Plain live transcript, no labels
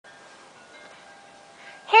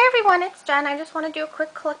Hey everyone, it's Jen. I just want to do a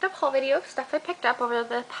quick collective haul video of stuff I picked up over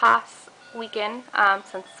the past weekend,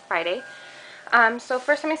 since Friday. So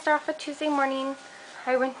first let me start off with Tuesday morning.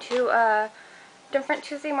 I went to a different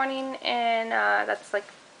Tuesday morning and that's like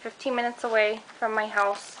 15 minutes away from my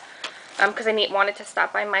house because I wanted to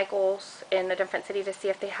stop by Michael's in a different city to see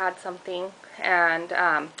if they had something, and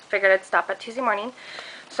figured I'd stop at Tuesday morning.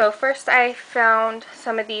 So first I found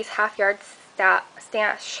some of these half-yard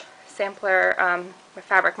stash sampler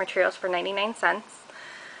fabric materials for 99 cents.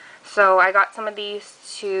 So I got some of these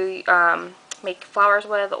to make flowers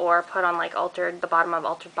with or put on like the bottom of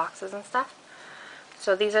altered boxes and stuff.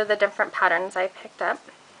 So these are the different patterns I picked up.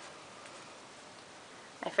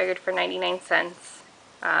 I figured for 99 cents,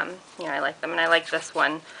 you know, I like them, and I like this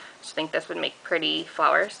one. I just think this would make pretty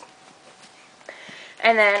flowers.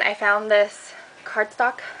 And then I found this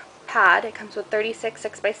cardstock pad. It comes with 36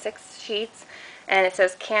 6x6 sheets, and it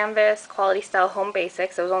says Canvas Quality Style Home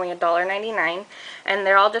Basics. It was only $1.99, and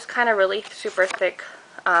they're all just kind of really super thick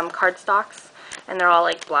cardstocks, and they're all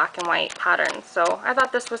like black and white patterns. So I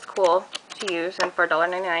thought this was cool to use, and for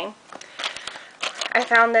 $1.99. I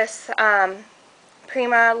found this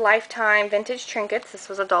Prima Lifetime Vintage Trinkets. This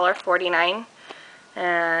was $1.49,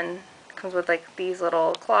 and it comes with like these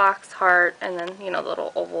little clocks, heart, and then, you know, the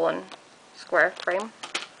little oval and square frame.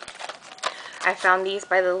 I found these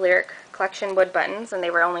by the Lyric Collection wood buttons, and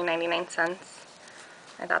they were only 99 cents.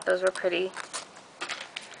 I thought those were pretty.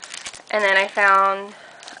 And then I found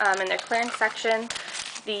in their clearance section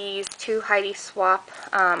these two Heidi Swap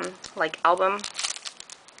like album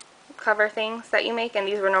cover things that you make, and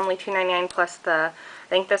these were normally $2.99 plus I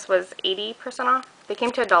think this was 80% off. They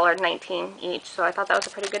came to $1.19 each, so I thought that was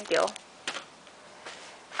a pretty good deal.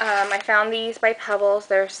 I found these by Pebbles.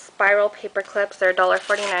 They're spiral paper clips. They're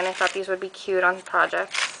 $1.49. I thought these would be cute on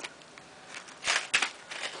projects.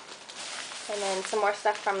 And then some more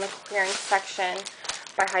stuff from the clearance section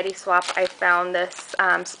by Heidi Swap. I found this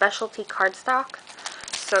specialty cardstock.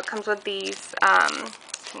 So it comes with these,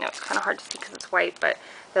 you know, it's kind of hard to see because it's white, but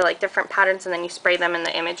they're like different patterns, and then you spray them and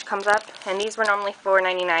the image comes up. And these were normally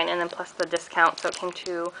 $4.99, and then plus the discount, so it came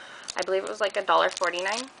to, I believe it was like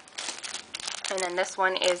 $1.49. And then this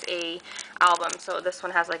one is a album, so this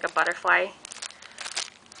one has like a butterfly,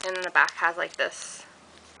 and then the back has like this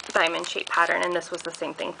diamond shaped pattern, and this was the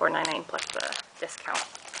same thing, $4.99 plus the discount.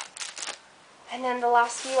 And then the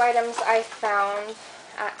last few items I found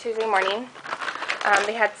at Tuesday morning.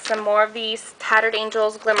 They had some more of these Tattered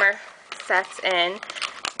Angels glimmer sets in,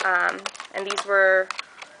 and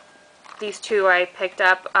these two I picked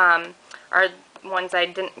up are ones I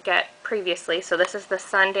didn't get previously. So this is the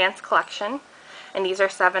Sundance collection, and these are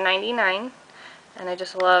 $7.99, and I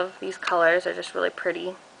just love these colors. They're just really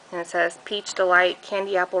pretty. And it says Peach Delight,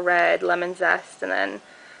 Candy Apple Red, Lemon Zest, and then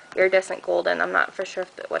Iridescent Golden. I'm not for sure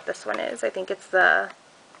what this one is. I think it's the,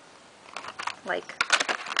 like,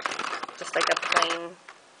 just like a plain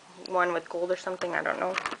one with gold or something. I don't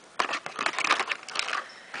know.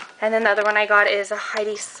 And then the other one I got is a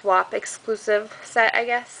Heidi Swap exclusive set, I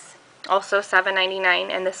guess. Also $7.99,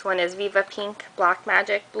 and this one is Viva Pink, Black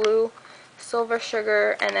Magic, Blue, Silver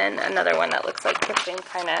Sugar, and then another one that looks like the same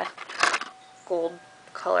kind of gold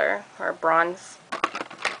color or bronze.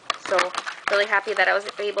 So really happy that I was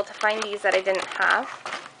able to find these that I didn't have.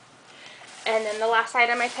 And then the last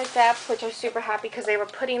item I picked up, which I was super happy because they were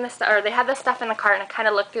putting this, or they had this stuff in the cart, and I kind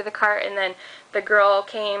of looked through the cart, and then the girl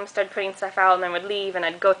came, started putting stuff out, and then would leave, and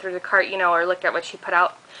I'd go through the cart, you know, or look at what she put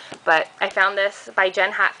out. But I found this by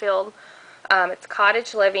Jen Hatfield. It's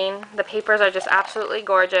Cottage Living. The papers are just absolutely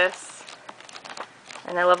gorgeous,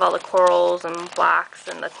 and I love all the corals and blacks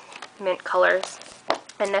and the mint colors.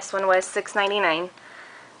 And this one was $6.99,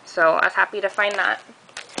 so I was happy to find that.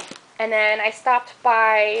 And then I stopped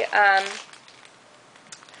by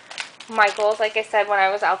Michael's, like I said, when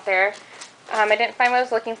I was out there. I didn't find what I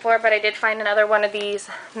was looking for, but I did find another one of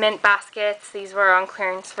these mint baskets. These were on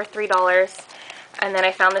clearance for $3. And then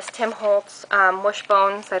I found this Tim Holtz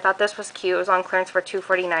Wishbones. I thought this was cute. It was on clearance for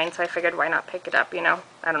 $2.49, so I figured why not pick it up, you know.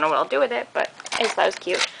 I don't know what I'll do with it, but I just thought it was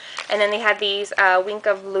cute. And then they had these Wink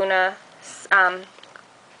of Luna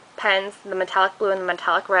pens, the metallic blue and the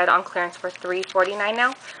metallic red, on clearance for $3.49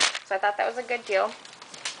 now. So I thought that was a good deal.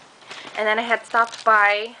 And then I had stopped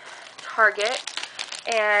by Target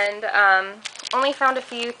and only found a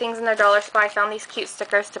few things in their dollar spot. I found these cute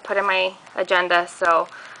stickers to put in my agenda, so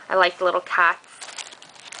I like the little cats.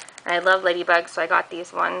 And I love ladybugs, so I got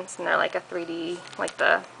these ones, and they're like a 3D, like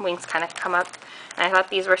the wings kind of come up. And I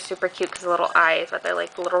thought these were super cute because the little eyes, but they're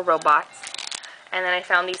like little robots. And then I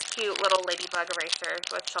found these cute little ladybug erasers,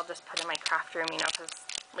 which I'll just put in my craft room, you know, because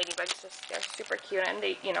ladybugs just, they're super cute, and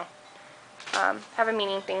they, you know, have a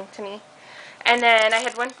meaning thing to me. And then I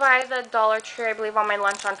had went by the Dollar Tree, I believe, on my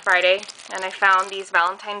lunch on Friday, and I found these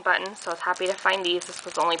Valentine buttons, so I was happy to find these. This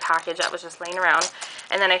was the only package that was just laying around.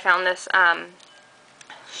 And then I found this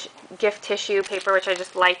gift tissue paper, which I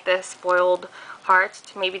just like this foiled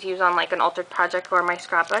hearts, maybe to use on like an altered project or my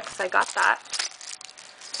scrapbooks. So I got that.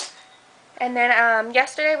 And then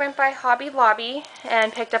yesterday I went by Hobby Lobby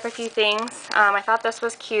and picked up a few things. I thought this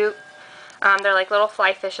was cute. They're like little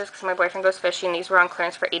fly fishes because my boyfriend goes fishing. These were on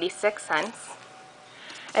clearance for 86 cents.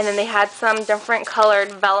 And then they had some different colored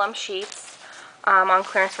vellum sheets on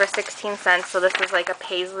clearance for 16 cents. So this is like a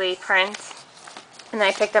paisley print. And then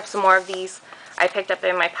I picked up some more of these. I picked up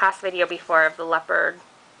in my past video before of the leopard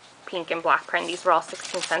pink and black print. These were all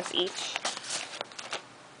 16 cents each.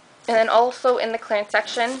 And then also in the clearance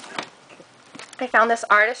section, I found this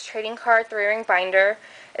artist trading card 3-ring binder.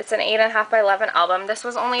 It's an 8.5 by 11 album. This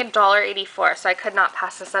was only $1.84, so I could not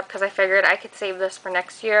pass this up because I figured I could save this for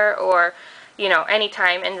next year or, you know,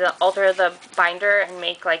 anytime and alter the binder and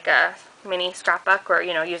make like a mini scrapbook or,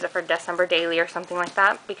 you know, use it for December daily or something like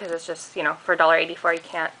that because it's just, you know, for $1.84 you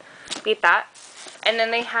can't beat that. And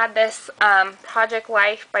then they had this Project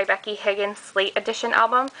Life by Becky Higgins Slate Edition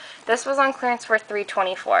album. This was on clearance for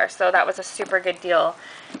 $3.24, so that was a super good deal.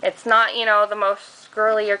 It's not, you know, the most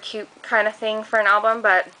girly or cute kind of thing for an album,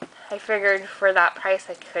 but I figured for that price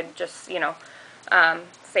I could just, you know,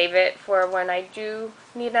 save it for when I do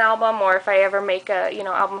need an album, or if I ever make a, you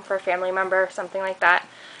know, album for a family member or something like that.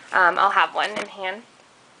 I'll have one in hand.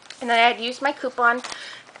 And then I had used my coupon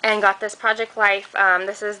and got this Project Life.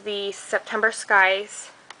 This is the September Skies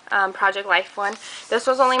Project Life one. This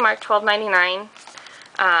was only marked $12.99.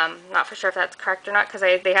 Not for sure if that's correct or not because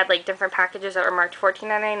they had like different packages that were marked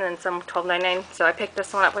 $14.99 and then some $12.99. So I picked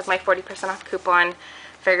this one up with my 40% off coupon.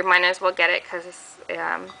 Figured might as well get it because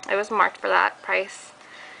it was marked for that price.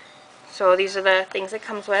 So these are the things it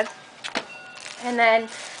comes with. And then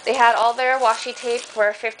they had all their washi tape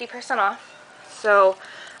for 50% off. So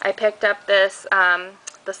I picked up this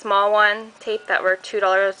the small one tape that were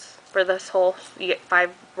 $2 for this whole. You get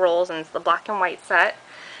 5 rolls and it's the black and white set.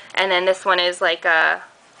 And then this one is like a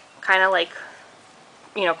kind of like,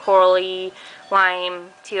 you know, corally,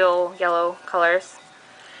 lime, teal, yellow colors.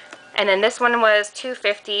 And then this one was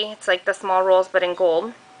 $2.50. It's like the small rolls but in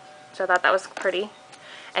gold. So I thought that was pretty.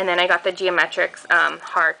 And then I got the geometrics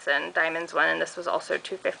hearts and diamonds one, and this was also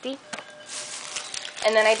 $2.50.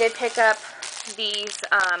 And then I did pick up these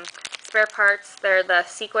spare parts. They're the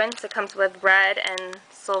sequins. It comes with red and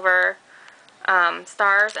silver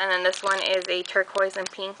stars, and then this one is a turquoise and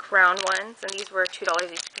pink round ones, and these were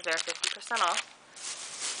 $2 each because they're 50%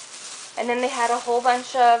 off. And then they had a whole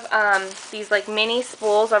bunch of these like mini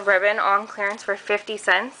spools of ribbon on clearance for 50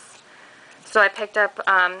 cents. So I picked up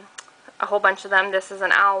a whole bunch of them. This is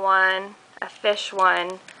an owl one, a fish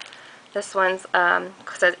one. This one's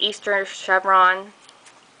says Easter chevron.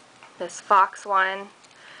 This fox one.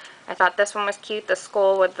 I thought this one was cute. The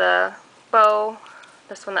skull with the bow.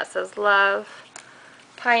 This one that says love.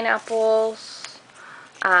 Pineapples.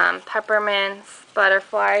 Peppermints.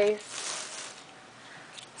 Butterflies.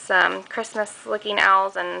 Some Christmas looking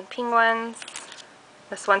owls and penguins.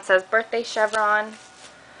 This one says birthday chevron.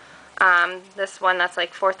 This one that's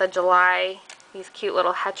like 4th of July. These cute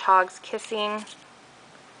little hedgehogs kissing.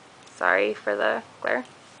 Sorry for the glare.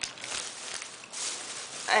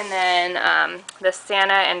 And then the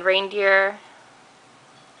Santa and reindeer.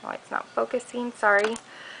 Oh, it's not focusing, sorry.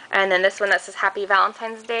 And then this one that says Happy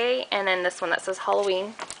Valentine's Day. And then this one that says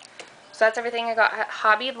Halloween. So that's everything I got at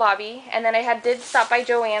Hobby Lobby. And then I did stop by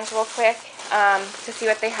Joann's real quick to see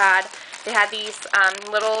what they had. They had these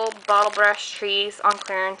little bottle brush trees on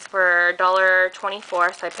clearance for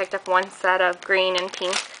 $1.24, so I picked up one set of green and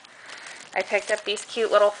pink. I picked up these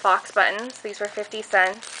cute little fox buttons. These were 50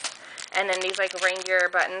 cents. And then these like reindeer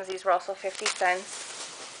buttons. These were also 50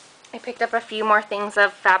 cents. I picked up a few more things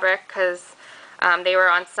of fabric because they were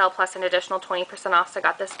on sale plus an additional 20% off. So I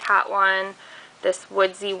got this cat one, this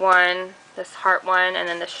woodsy one, this heart one, and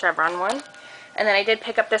then this chevron one. And then I did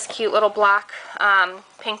pick up this cute little black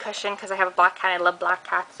pin cushion because I have a black cat. I love black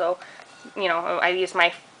cats, so, you know, I used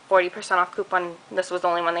my 40% off coupon. This was the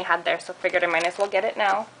only one they had there, so figured I might as well get it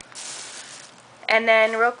now. And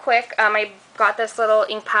then real quick, I got this little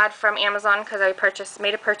ink pad from Amazon because I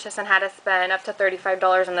made a purchase and had to spend up to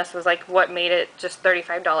 $35, and this was like what made it just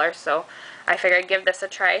 $35, so I figured I'd give this a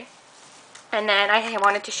try. And then I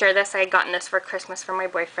wanted to share this. I had gotten this for Christmas from my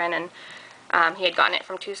boyfriend, and he had gotten it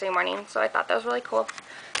from Tuesday morning, so I thought that was really cool.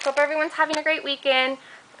 Hope everyone's having a great weekend.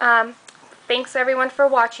 Thanks everyone for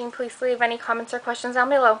watching. Please leave any comments or questions down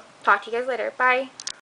below. Talk to you guys later. Bye.